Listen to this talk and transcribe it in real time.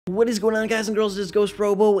What is going on, guys and girls? This is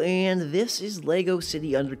GhostRobo, and this is Lego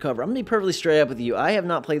City Undercover. I'm going to be perfectly straight up with you. I have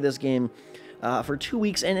not played this game for 2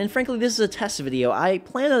 weeks, and frankly, this is a test video. I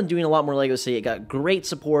plan on doing a lot more Lego City. It got great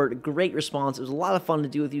support, great response. It was a lot of fun to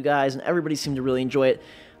do with you guys, and everybody seemed to really enjoy it.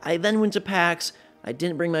 I then went to PAX. I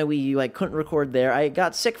didn't bring my Wii U. I couldn't record there. I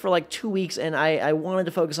got sick for like 2 weeks, and I wanted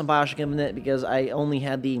to focus on Bioshock Infinite because I only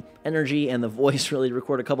had the energy and the voice really to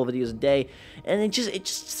record a couple videos a day, and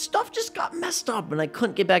stuff just got messed up, and I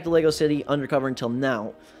couldn't get back to Lego City Undercover until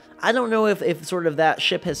now. I don't know if sort of that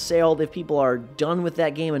ship has sailed, if people are done with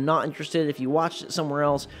that game and not interested, if you watched it somewhere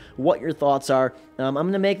else, what your thoughts are. I'm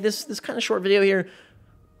going to make this kind of short video here,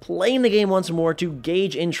 playing the game once more to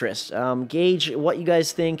gauge interest, gauge what you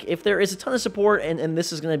guys think. If there is a ton of support, and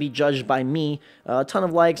this is going to be judged by me, a ton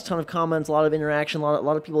of likes, a ton of comments, a lot of interaction, a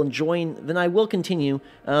lot of people enjoying, then I will continue,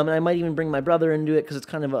 and I might even bring my brother into it because it's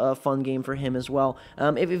kind of a fun game for him as well.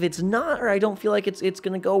 If it's not, or I don't feel like it's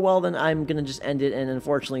going to go well, then I'm going to just end it and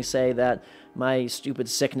unfortunately say that my stupid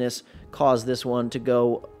sickness caused this one to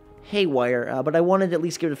go haywire, but I wanted to at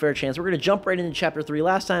least give it a fair chance. We're going to jump right into Chapter 3.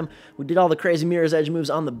 Last time, we did all the crazy Mirror's Edge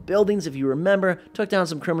moves on the buildings, if you remember, took down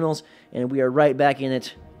some criminals, and we are right back in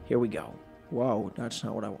it. Here we go. Whoa, that's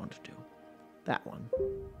not what I want to do. That one.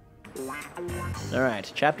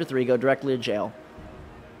 Alright, Chapter 3, go directly to jail.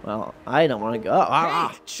 Well, I don't want to go. Hey,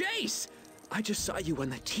 Chase! I just saw you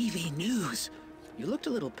on the TV news. You looked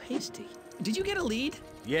a little pasty. Did you get a lead?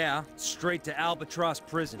 Yeah, straight to Albatross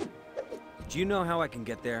Prison. Do you know how I can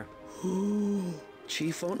get there? Ooh,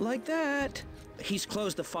 Chief won't like that. He's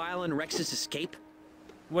closed the file on Rex's escape?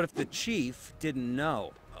 What if the Chief didn't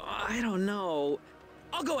know? I don't know.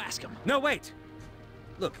 I'll go ask him. No, wait!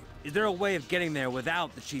 Look, is there a way of getting there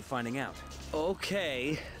without the Chief finding out?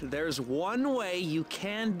 Okay, there's one way you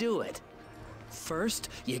can do it. First,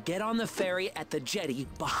 you get on the ferry at the jetty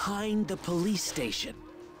behind the police station.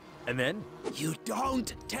 And then? You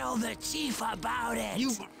don't tell the Chief about it!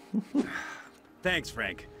 You... Thanks,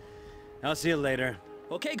 Frank. I'll see you later.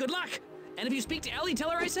 Okay, good luck. And if you speak to Ellie, tell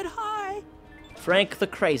her I said hi. Frank the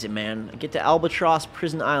Crazy Man. Get to Albatross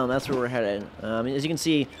Prison Island. That's where we're headed. As you can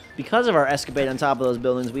see, because of our escapade on top of those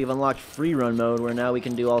buildings, we've unlocked free run mode, where now we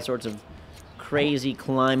can do all sorts of crazy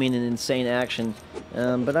climbing and insane action.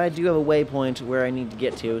 But I do have a waypoint where I need to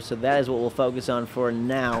get to, so that is what we'll focus on for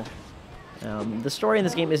now. The story in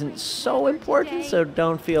this game isn't so important, so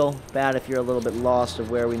don't feel bad if you're a little bit lost of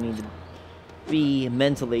where we need to be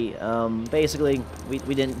mentally. Basically,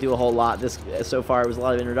 we didn't do a whole lot so far. It was a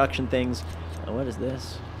lot of introduction things. What is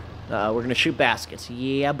this? We're gonna shoot baskets.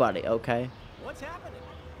 Yeah, buddy. Okay. What's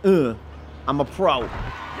happening? I'm a pro.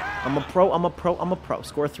 I'm a pro. I'm a pro. I'm a pro.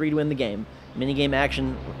 Score 3 to win the game. Minigame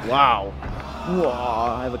action. Wow. Whoa.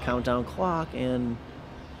 I have a countdown clock and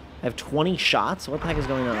I have 20 shots? What the heck is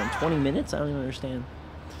going on? 20 minutes? I don't even understand.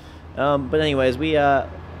 But anyways, we're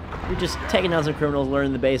just taking down some criminals,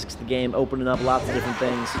 learning the basics of the game, opening up lots of different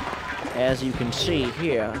things, as you can see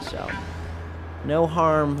here. So, no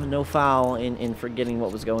harm, no foul in forgetting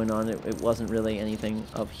what was going on. It wasn't really anything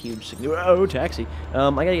of huge significance. Oh, taxi.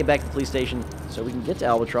 I gotta get back to the police station so we can get to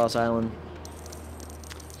Albatross Island.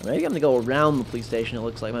 Maybe I'm gonna go around the police station, it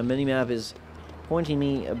looks like. My mini-map is pointing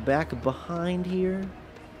me back behind here.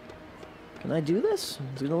 Can I do this?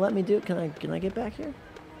 Is it gonna let me do it? Can I get back here?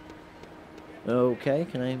 Okay,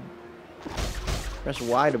 can I press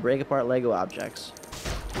Y to break apart Lego objects?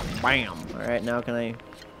 Bam! Alright, now can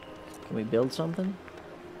we build something?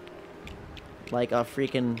 Like a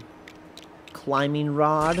freaking climbing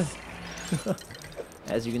rod?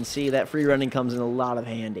 As you can see, that free running comes in a lot of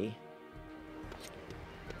handy.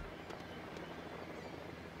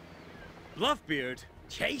 Bluffbeard?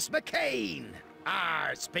 Chase McCain!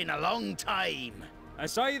 It's been a long time. I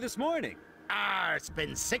saw you this morning. It's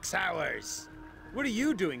been 6 hours. What are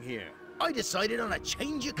you doing here? I decided on a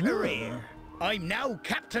change of career. I'm now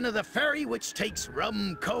captain of the ferry which takes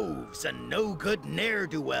rum coves and no-good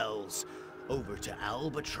ne'er-do-wells over to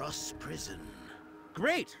Albatross Prison.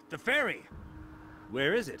 Great, the ferry.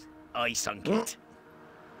 Where is it? I sunk it.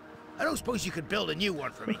 I don't suppose you could build a new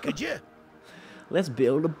one for me, could you? Let's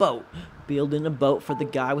build a boat. Building a boat for the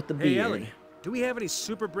guy with the beard. Hey, Ellie, do we have any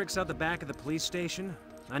super bricks out the back of the police station?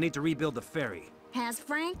 I need to rebuild the ferry. Has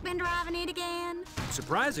Frank been driving it again?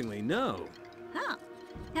 Surprisingly, no. Huh.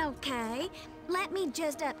 Okay. Let me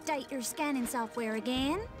just update your scanning software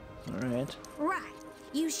again. Alright. Right.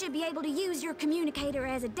 You should be able to use your communicator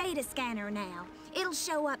as a data scanner now. It'll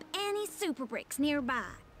show up any super bricks nearby.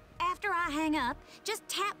 After I hang up, just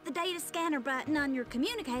tap the data scanner button on your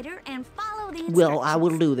communicator and follow the instructions. Well, I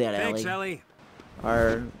will do that, Ellie. Thanks, Ellie.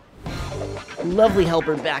 Our lovely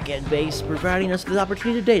helper back at base, providing us the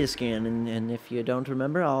opportunity to data scan. And if you don't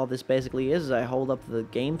remember, all this basically is I hold up the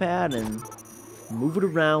gamepad and move it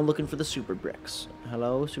around looking for the super bricks.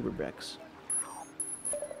 Hello, super bricks.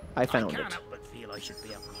 I found can't it. help but feel I should be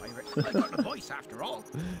a pirate. I got the voice after all.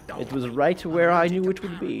 It was right to where I knew it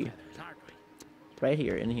would be. Right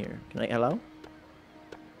here, in here. Can I, hello?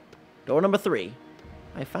 Door number 3.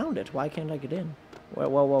 I found it. Why can't I get in? Whoa,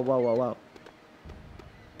 whoa, whoa, whoa, whoa, whoa.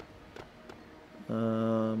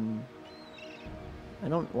 I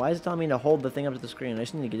don't, why is it telling me to hold the thing up to the screen? I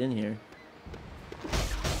just need to get in here.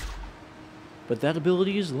 But that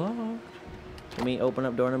ability is locked. Let me open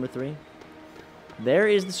up door number 3. There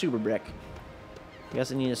is the super brick. I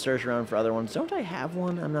guess I need to search around for other ones. Don't I have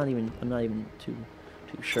one? I'm not even too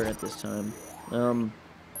sure at this time. We're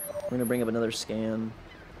gonna bring up another scan.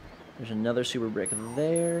 There's another super brick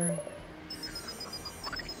there.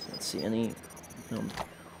 Let's see any.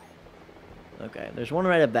 Okay, there's one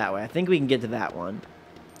right up that way. I think we can get to that one.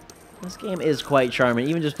 This game is quite charming.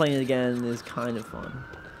 Even just playing it again is kind of fun.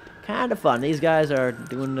 Kind of fun. These guys are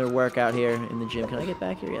doing their work out here in the gym. Can I get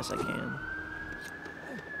back here? Yes, I can.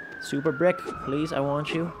 Super brick, please. I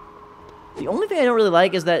want you. The only thing I don't really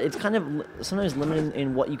like is that it's kind of sometimes limited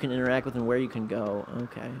in what you can interact with and where you can go.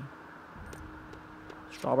 Okay.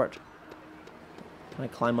 Strawbert. Can I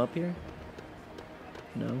climb up here?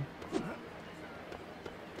 No.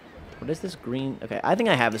 What is this green? Okay, I think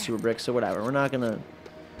I have the super brick, so whatever. We're not gonna...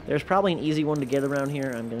 There's probably an easy one to get around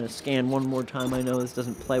here. I'm gonna scan one more time. I know this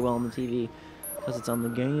doesn't play well on the TV because it's on the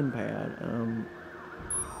gamepad.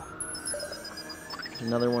 There's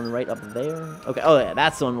another one right up there. Okay, oh yeah,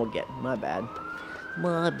 that's the one we'll get. My bad.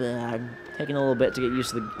 My bad. Taking a little bit to get used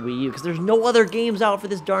to the Wii U because there's no other games out for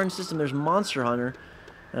this darn system. There's Monster Hunter,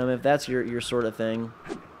 if that's your sort of thing.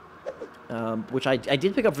 Which I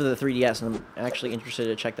did pick up for the 3DS, and I'm actually interested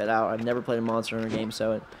to check that out. I've never played a Monster Hunter game,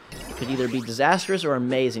 so it could either be disastrous or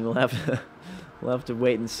amazing. We'll have to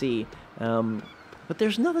wait and see. But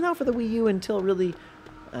there's nothing out for the Wii U until really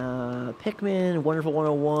Pikmin, Wonderful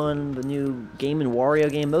 101, the new Game & Wario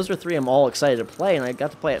game. Those are 3 I'm all excited to play, and I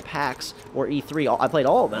got to play at PAX or E3. I played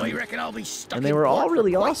all of them, I reckon I'll be stuck and they were all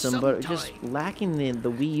really awesome, but just lacking the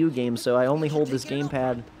Wii U game, so I only hold this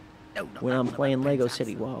gamepad when I'm playing Lego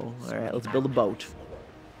City. Whoa. Alright, let's build a boat.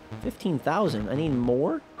 15,000. I need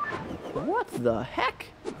more? What the heck?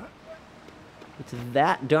 It's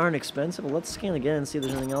that darn expensive? Well, let's scan again and see if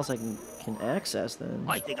there's anything else I can access then.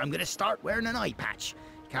 I think I'm gonna start wearing an eye patch.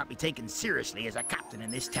 Can't be taken seriously as a captain in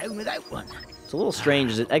this town without one. It's a little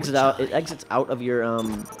strange. It exits out of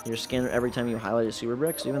your scanner every time you highlight a super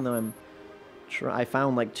brick. So even though I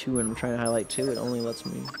found like 2 and I'm trying to highlight 2, it only lets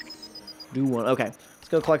me do 1. Okay, let's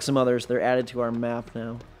go collect some others. They're added to our map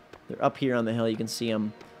now. They're up here on the hill. You can see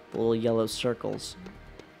them, the little yellow circles.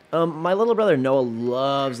 My little brother Noah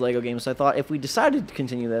loves Lego games, so I thought if we decided to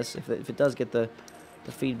continue this, if it does get the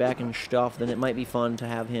feedback and stuff, then it might be fun to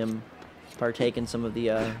have him partake in some of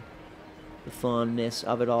the funness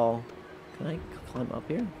of it all. Can I climb up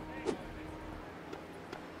here?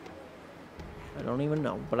 I don't even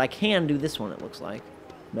know, but I can do this one, it looks like.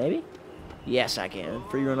 Maybe? Yes, I can.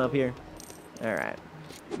 Free run up here. Alright.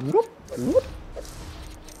 Whoop, whoop.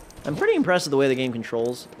 I'm pretty impressed with the way the game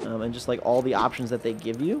controls, and just like all the options that they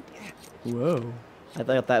give you. Whoa. I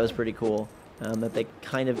thought that was pretty cool. That they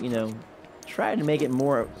kind of, tried to make it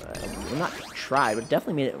more, well, not try, but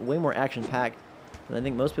definitely made it way more action-packed than I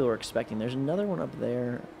think most people were expecting. There's another one up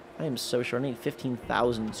there. I am so sure. I need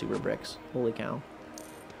 15,000 super bricks. Holy cow.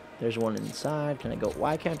 There's one inside. Can I go?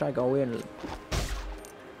 Why can't I go in?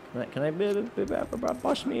 Can I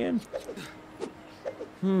bust me in?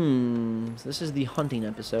 So this is the hunting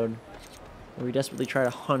episode, where we desperately try to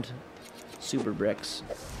hunt super bricks.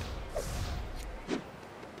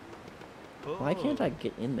 Why can't I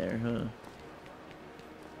get in there, huh?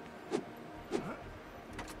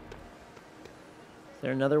 Is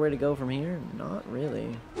there another way to go from here? Not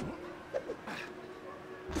really.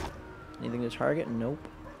 Anything to target? Nope.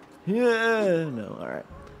 Yeah, no, alright.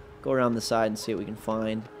 Go around the side and see what we can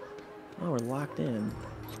find. Oh, we're locked in.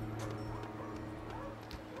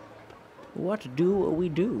 What do we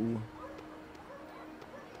do?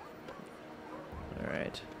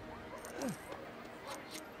 Alright.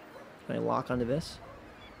 Can I lock onto this?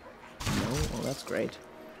 No? Oh, that's great.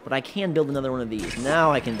 But I can build another one of these.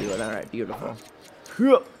 Now I can do it. Alright, beautiful.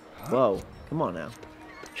 Whoa. Come on now.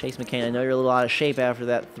 Chase McCain, I know you're a little out of shape after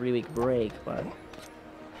that 3-week break, but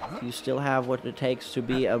you still have what it takes to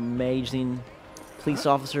be an amazing police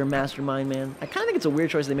officer, mastermind, man. I kind of think it's a weird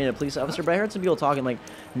choice they made a police officer, but I heard some people talking, like,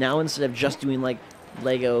 now instead of just doing, like,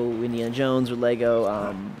 Lego Indiana Jones or Lego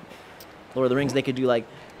Lord of the Rings, they could do, like,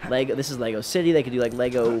 Lego. This is Lego City. They could do like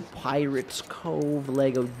Lego Pirates Cove,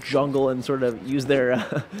 Lego Jungle, and sort of use their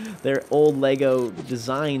their old Lego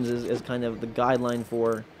designs as kind of the guideline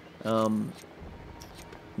for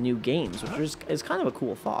new games, which is kind of a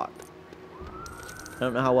cool thought. I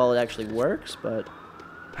don't know how well it actually works, but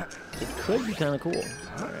it could be kind of cool.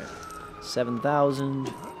 All right,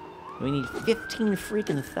 7,000. We need 15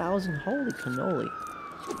 freaking thousand. Holy cannoli!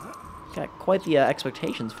 Got quite the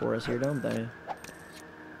expectations for us here, don't they?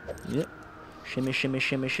 Yep. Shimmy, shimmy,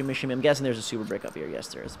 shimmy, shimmy, shimmy. I'm guessing there's a super brick up here. Yes,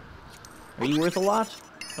 there is. Are you worth a lot?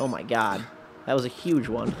 Oh my god. That was a huge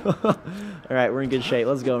one. Alright, we're in good shape.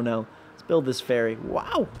 Let's go now. Let's build this ferry.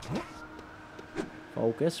 Wow!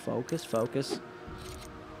 Focus, focus, focus.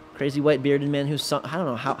 Crazy white bearded man who sunk. I don't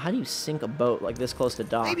know, how do you sink a boat like this close to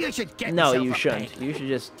dock? Maybe I should get No, myself you a shouldn't. peg. You should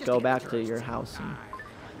just go back to your house and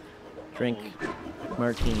drink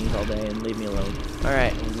martinis all day and leave me alone.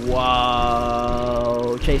 Alright.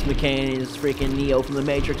 Whoa. Chase McCain is freaking Neo from the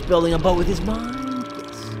Matrix building a boat with his mind.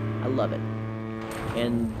 Yes. I love it.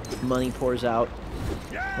 And money pours out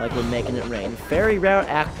like we're making it rain. Ferry route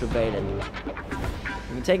activated.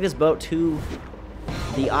 We can take this boat to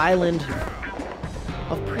the island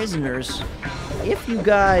of prisoners if you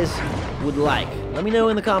guys would like. Let me know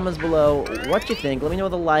in the comments below what you think. Let me know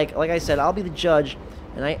with a like. Like I said, I'll be the judge.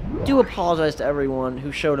 And I do apologize to everyone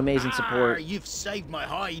who showed amazing support. You've saved my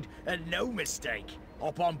hide, and no mistake.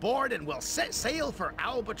 Up on board and we'll set sail for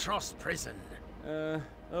Albatross Prison.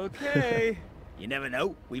 Okay. You never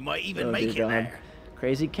know, we might even make it dear God. there.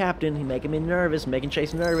 Crazy captain, he making me nervous, making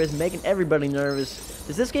Chase nervous, making everybody nervous.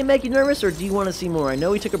 Does this game make you nervous, or do you want to see more? I know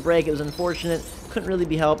we took a break, it was unfortunate, couldn't really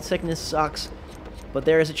be helped, sickness sucks. But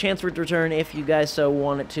there is a chance for it to return if you guys so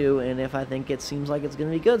want it to, and if I think it seems like it's going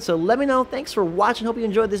to be good. So let me know. Thanks for watching. Hope you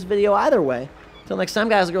enjoyed this video either way. Until next time,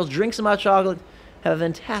 guys and girls, drink some hot chocolate. Have a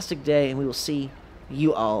fantastic day, and we will see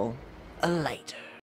you all later.